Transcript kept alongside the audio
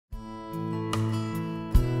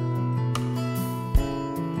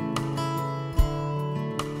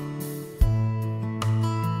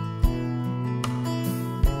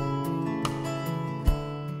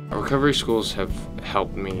Recovery schools have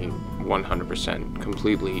helped me 100%,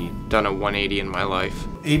 completely done a 180 in my life.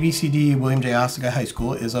 ABCD William J. Ostiguy High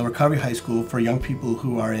School is a recovery high school for young people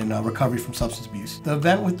who are in recovery from substance abuse. The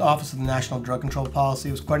event with the Office of the National Drug Control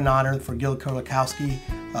Policy was quite an honor for Gil Kurlikowski,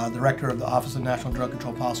 Director of the Office of National Drug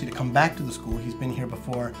Control Policy, to come back to the school. He's been here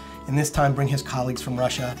before, and this time bring his colleagues from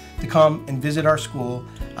Russia to come and visit our school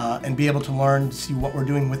and be able to learn, to see what we're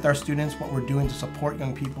doing with our students, what we're doing to support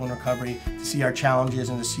young people in recovery, to see our challenges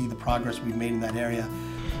and to see the progress we've made in that area.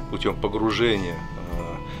 Путем погружения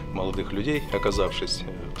молодых людей, оказавшись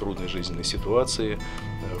в трудной жизненной ситуации,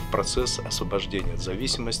 в процесс освобождения от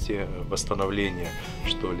зависимости, восстановления,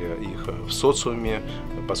 что ли, их в социуме,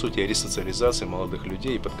 по сути, ресоциализации молодых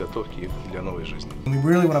людей и подготовки их для новой жизни.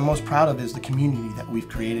 Really, what I'm most proud of is the community that we've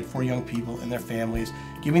created for young people and their families,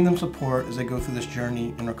 giving them support as they go through this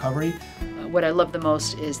journey in recovery. What I love the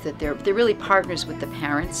most is that they're really partners with the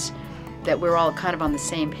parents, that we're all kind of on the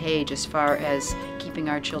same page as far as keeping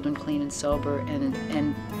our children clean and sober,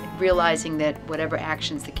 and realizing that whatever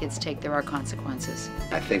actions the kids take, there are consequences.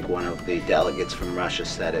 I think one of the delegates from Russia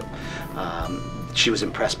said it. She was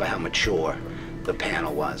impressed by how mature the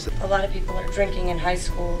panel was. A lot of people are drinking in high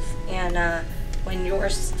schools, and when you're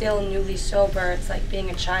still newly sober, it's like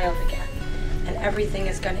being a child again, and everything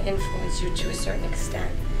is going to influence you to a certain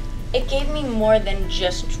extent. It gave me more than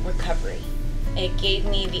just recovery. It gave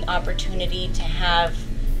me the opportunity to have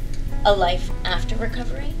a life after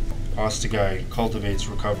recovery. Ostiguy cultivates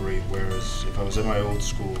recovery, whereas if I was at my old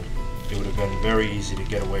school, it would have been very easy to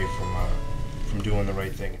get away from doing the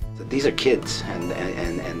right thing. These are kids, and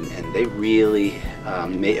they really,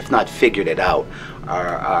 if not figured it out,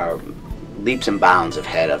 are leaps and bounds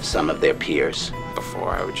ahead of some of their peers.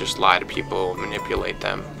 Before, I would just lie to people, manipulate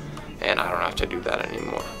them, and I don't have to do that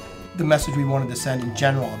anymore. The message we wanted to send in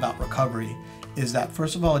general about recovery is that,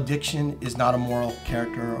 first of all, addiction is not a moral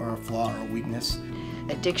character or a flaw or a weakness.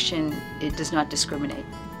 Addiction, it does not discriminate.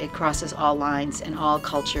 It crosses all lines and all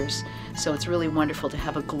cultures. So it's really wonderful to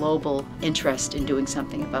have a global interest in doing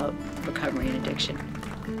something about recovery and addiction.